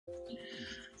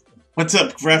What's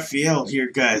up, Raphael here,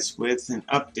 guys, with an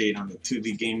update on the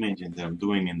 2D game engine that I'm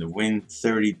doing in the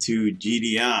Win32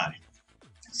 GDI.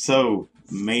 So,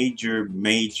 major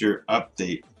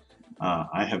update.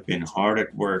 I have been hard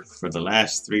at work for the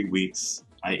last 3 weeks.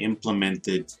 I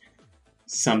implemented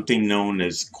something known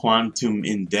as quantum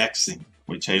indexing,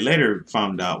 which I later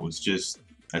found out was just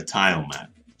a tile map.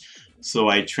 So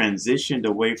I transitioned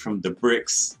away from the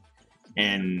bricks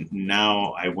and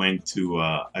now I went to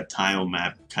a tile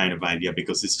map kind of idea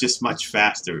because it's just much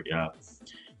faster.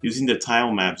 Using the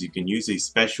tile maps, you can use a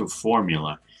special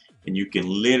formula, and you can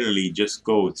literally just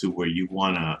go to where you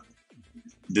want to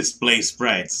display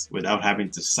sprites without having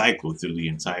to cycle through the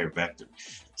entire vector.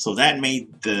 So that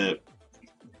made the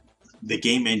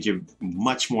game engine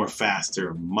much more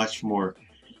faster, much more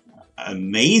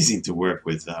amazing to work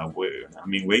with. I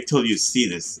mean, wait till you see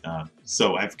this.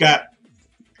 So I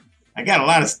got a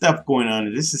lot of stuff going on,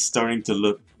 and this is starting to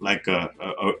look like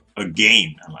a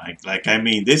game. I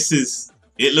mean,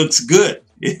 it looks good.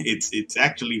 It's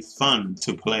actually fun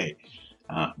to play.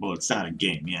 Well, it's not a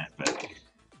game yet, but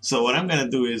so what I'm gonna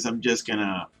do is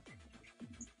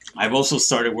I've also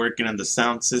started working on the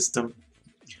sound system.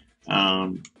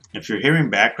 If you're hearing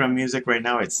background music right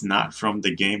now, it's not from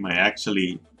the game. I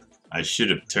should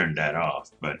have turned that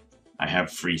off, but I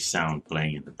have free sound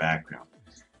playing in the background.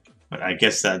 But I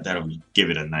guess that'll give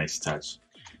it a nice touch.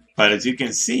 But as you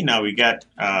can see now, we got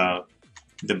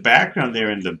the background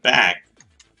there in the back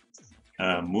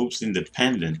moves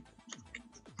independent,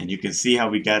 and you can see how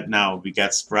we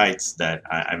got sprites that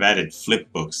I've added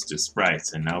flip books to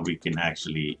sprites, and now we can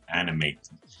actually animate.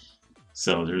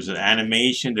 So there's an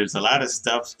animation. There's a lot of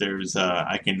stuff.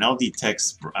 I can now detect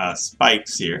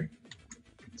spikes here.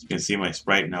 As you can see, my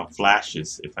sprite now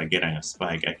flashes if I get on a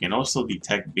spike. I can also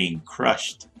detect being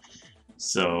crushed.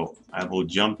 So I will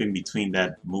jump in between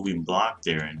that moving block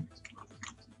there and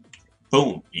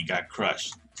boom, he got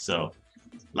crushed. So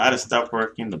a lot of stuff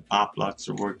working. The pop blocks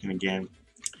are working again.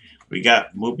 We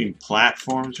got moving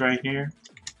platforms right here.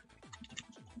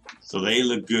 So they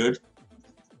look good.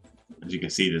 As you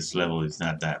can see, this level is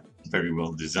not that very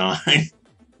well designed.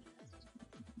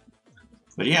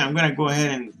 But yeah, I'm going to go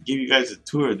ahead and give you guys a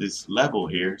tour of this level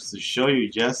here to show you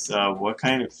just what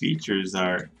kind of features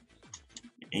are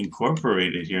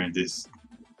incorporated here in this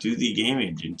 2D game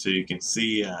engine, so you can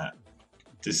see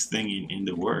this thing in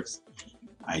the works.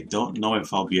 I don't know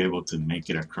if I'll be able to make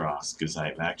it across because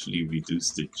I've actually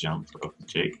reduced the jump of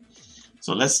Jake.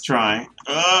 So let's try.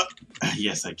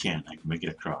 Yes, I can make it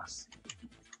across.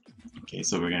 Okay,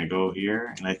 so we're gonna go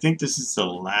here, and I think this is the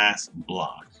last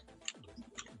block.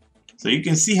 So you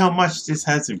can see how much this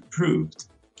has improved.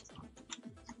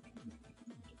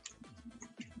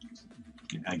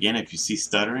 Again, if you see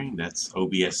stuttering, that's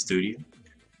OBS Studio.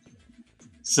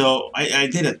 So I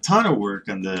did a ton of work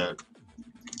on the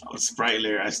sprite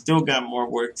layer. I still got more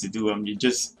work to do. I'm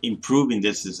just improving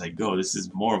this as I go. This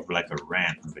is more of like a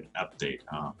rant of an update.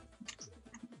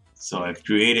 So I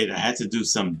had to do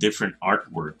some different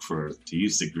artwork to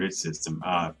use the grid system.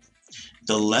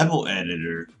 The level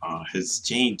editor has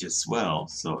changed as well.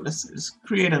 So let's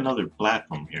create another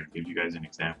platform here. Give you guys an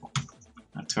example.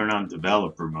 I'll turn on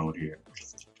developer mode here.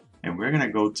 And we're going to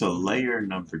go to layer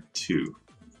number 2.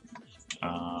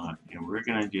 And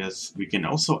we can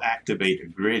also activate a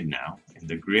grid now. And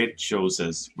the grid shows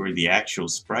us where the actual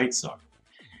sprites are.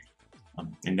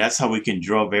 And that's how we can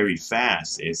draw very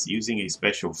fast, is using a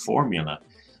special formula.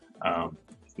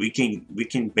 We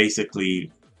can basically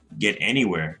get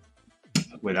anywhere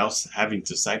without having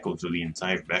to cycle through the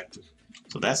entire vector.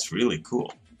 So that's really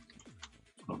cool.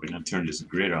 We're going to turn this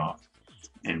grid off.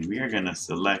 And we are going to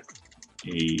select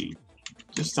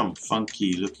just some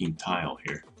funky looking tile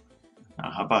here.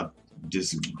 How about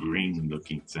this green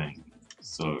looking thing?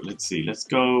 So let's see. Let's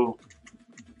go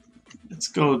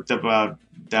about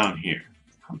down here.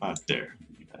 How about there?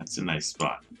 That's a nice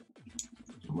spot.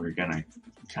 We're gonna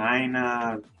kind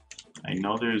of. I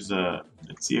know there's a.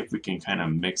 Let's see if we can kind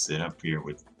of mix it up here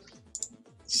with.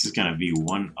 This is gonna be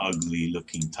one ugly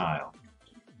looking tile,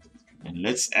 and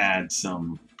let's add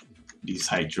these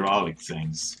hydraulic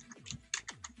things.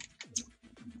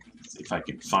 Let's see if I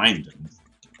can find them.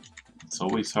 It's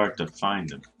always hard to find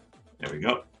them. There we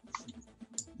go.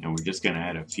 And we're just gonna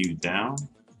add a few down.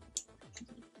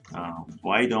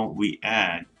 Why don't we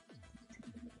add,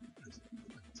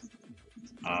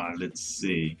 let's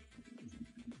see,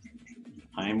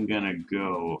 I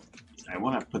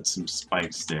want to put some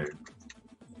spikes there.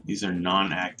 These are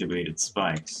non-activated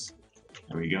spikes.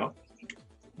 There we go.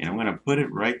 And I'm going to put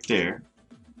it right there.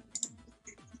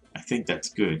 I think that's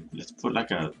good. Let's put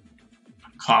like a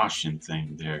caution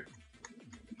thing there.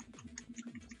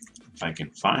 if I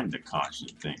can find the caution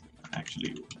thing.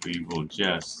 Actually, we will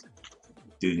just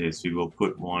do this. We will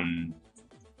put one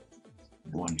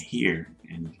here,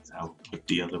 and I'll put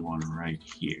the other one right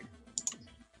here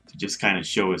to just kind of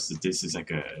show us that this is like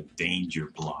a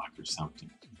danger block or something.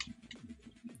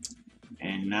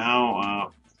 And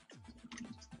now,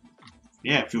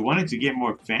 yeah, if we wanted to get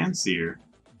more fancier,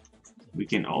 we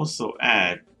can also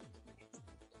add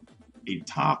a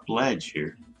top ledge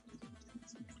here.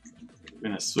 We're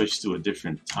going to switch to a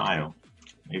different tile,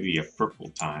 maybe a purple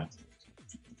tile.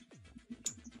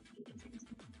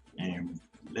 And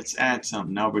let's add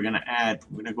some. Now we're going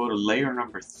to go to layer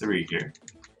number 3 here.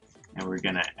 And we're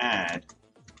going to add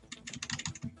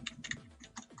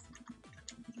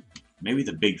maybe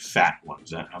the big fat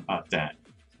ones. How about that?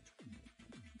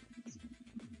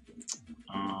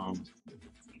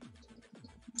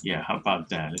 Yeah, how about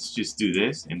that? Let's just do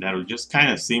this, and that'll just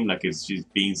kind of seem like it's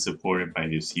just being supported by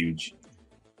this huge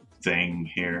thing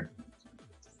here.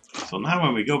 So now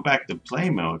when we go back to play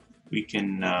mode, we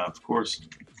can, of course,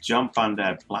 jump on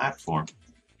that platform.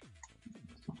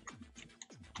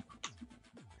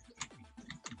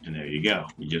 And there you go.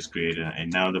 We just created it.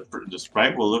 And now the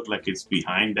sprite will look like it's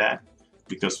behind that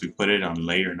because we put it on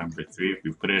layer number 3. If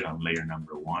we put it on layer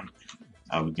number 1,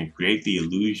 we can create the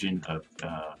illusion of...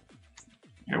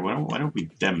 here, why don't we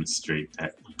demonstrate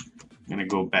that? I'm going to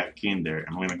go back in there.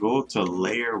 I'm going to go to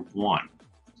layer 1.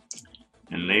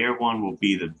 And layer 1 will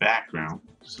be the background.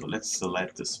 So let's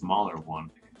select the smaller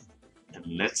one. And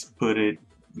let's put it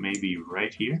maybe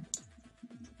right here.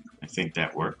 I think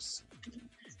that works.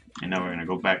 And now we're going to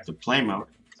go back to play mode.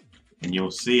 And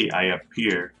you'll see I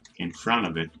appear in front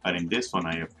of it. But in this one,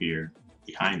 I appear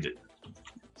behind it.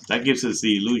 So that gives us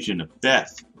the illusion of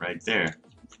death right there.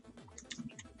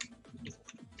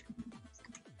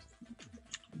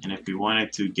 And if we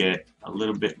wanted to get a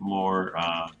little bit more,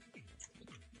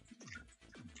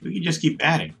 we can just keep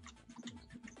adding.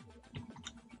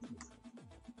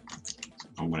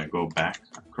 I'm going to go back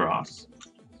across.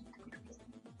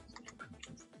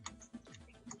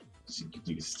 So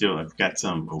you can still, I've got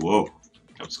some, whoa,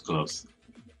 that was close.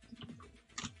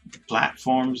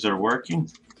 Platforms are working.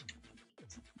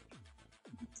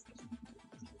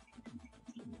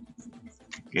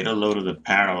 Get a load of the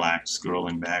parallax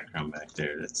scrolling background back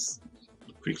there. That's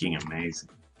freaking amazing.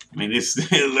 I mean, this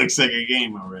it looks like a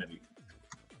game already.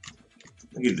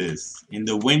 Look at this. In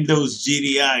the Windows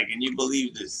GDI, can you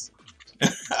believe this?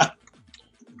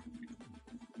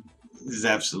 This is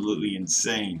absolutely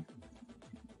insane.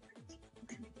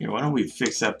 Here, why don't we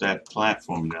fix up that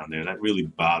platform down there? That really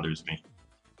bothers me.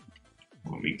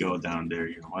 When we go down there,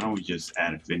 you know, why don't we just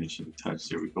add a finishing touch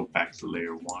here? We go back to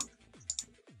layer 1.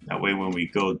 That way when we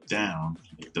go down,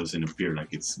 it doesn't appear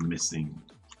like it's missing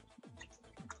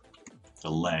the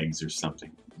legs or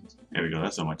something. There we go,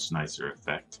 that's a much nicer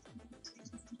effect.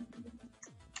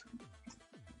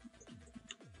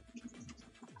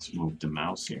 Let's move the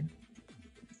mouse here.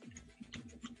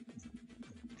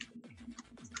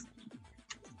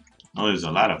 Oh, there's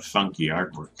a lot of funky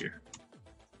artwork here.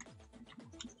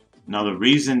 Now the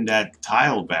reason that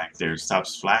tile back there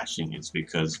stops flashing is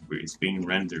because it's being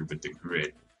rendered with the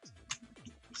grid.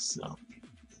 So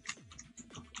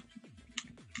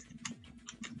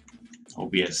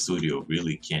OBS Studio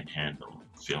really can't handle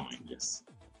filming this.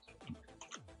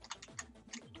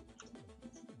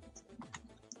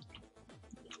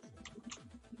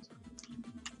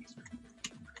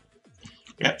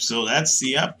 Yep, so that's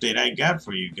the update I got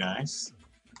for you guys.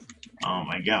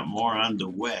 I got more on the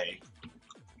way.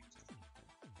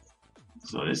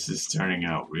 So this is turning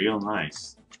out real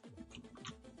nice.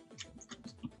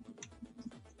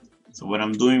 So what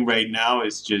I'm doing right now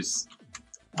is just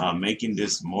making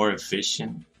this more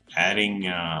efficient, adding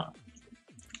I'm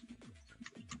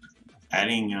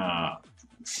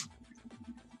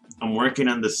working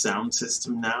on the sound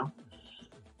system now,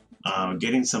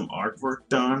 getting some artwork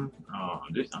done.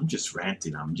 I'm just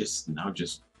ranting. I'm just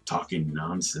talking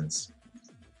nonsense,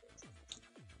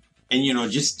 and you know,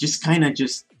 just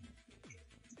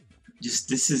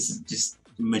this is just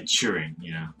maturing,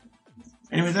 you know.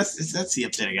 Anyway, that's the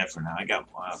update I got for now. I got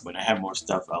when I have more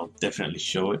stuff, I'll definitely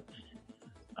show it.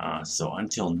 So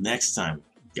until next time,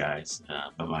 guys,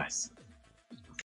 bye bye.